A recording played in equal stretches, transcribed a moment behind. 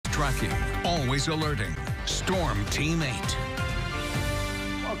tracking, always alerting. Storm Team 8.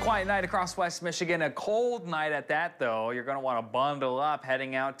 Well, a quiet night across West Michigan. A cold night at that, though. You're going to want to bundle up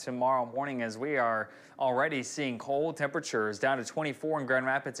heading out tomorrow morning, as we are already seeing cold temperatures down to 24 in Grand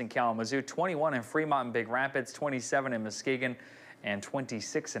Rapids and Kalamazoo, 21 in Fremont and Big Rapids, 27 in Muskegon, and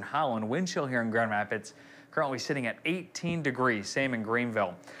 26 in Holland. Wind chill here in Grand Rapids currently sitting at 18 degrees, same in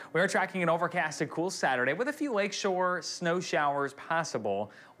Greenville. We are tracking an overcast and cool Saturday with a few lakeshore snow showers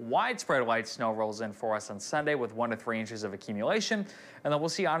possible. Widespread light snow rolls in for us on Sunday with 1 to 3 inches of accumulation, and then we'll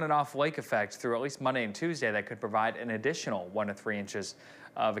see on and off lake effect through at least Monday and Tuesday that could provide an additional 1 to 3 inches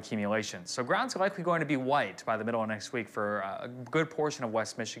of accumulation. So grounds are likely going to be white by the middle of next week for a good portion of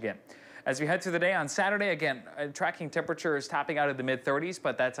West Michigan. As we head through the day on Saturday, again, tracking temperatures topping out of the mid-30s,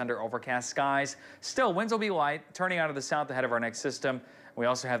 but that's under overcast skies. Still, winds will be light, turning out of the south ahead of our next system. We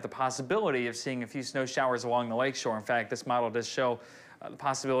also have the possibility of seeing a few snow showers along the lakeshore. In fact, this model does show the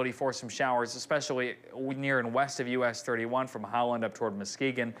possibility for some showers, especially near and west of US 31 from Holland up toward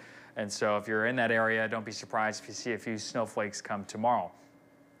Muskegon. And so if you're in that area, don't be surprised if you see a few snowflakes come tomorrow.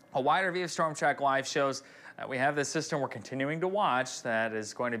 A wider view of Storm Track Live shows that we have this system we're continuing to watch that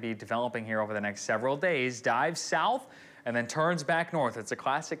is going to be developing here over the next several days, dives south and then turns back north. It's a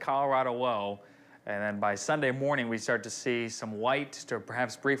classic Colorado low. And then by Sunday morning, we start to see some light to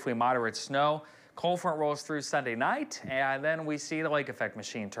perhaps briefly moderate snow. Cold front rolls through Sunday night, and then we see the lake effect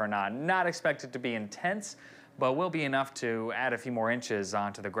machine turn on. Not expected to be intense, but will be enough to add a few more inches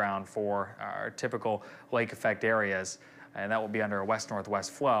onto the ground for our typical lake effect areas. And that will be under a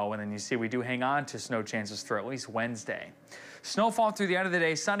west-northwest flow. And then you see we do hang on to snow chances through at least Wednesday. Snowfall through the end of the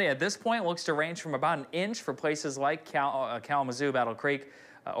day Sunday at this point looks to range from about 1 inch for places like Kalamazoo, Battle Creek,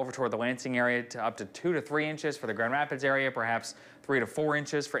 over toward the Lansing area, to up to 2 to 3 inches for the Grand Rapids area, perhaps 3 to 4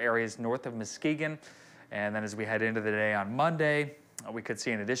 inches for areas north of Muskegon. And then as we head into the day on Monday, we could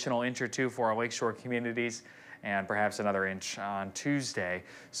see an additional inch or two for our lakeshore communities, and perhaps another inch on Tuesday.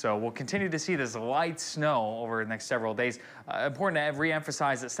 So we'll continue to see this light snow over the next several days. Important to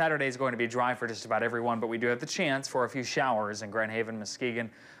re-emphasize that Saturday is going to be dry for just about everyone, but we do have the chance for a few showers in Grand Haven,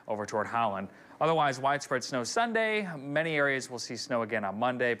 Muskegon, over toward Holland. Otherwise, widespread snow Sunday. Many areas will see snow again on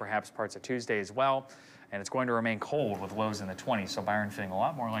Monday, perhaps parts of Tuesday as well. And it's going to remain cold with lows in the 20s, so Byron feeling a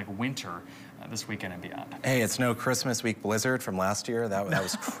lot more like winter this weekend and beyond. Hey, it's no Christmas week blizzard from last year. That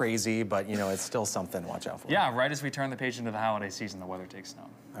was crazy, but you know, it's still something to watch out for. Yeah, right as we turn the page into the holiday season, the weather takes snow.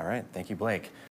 All right, thank you, Blake.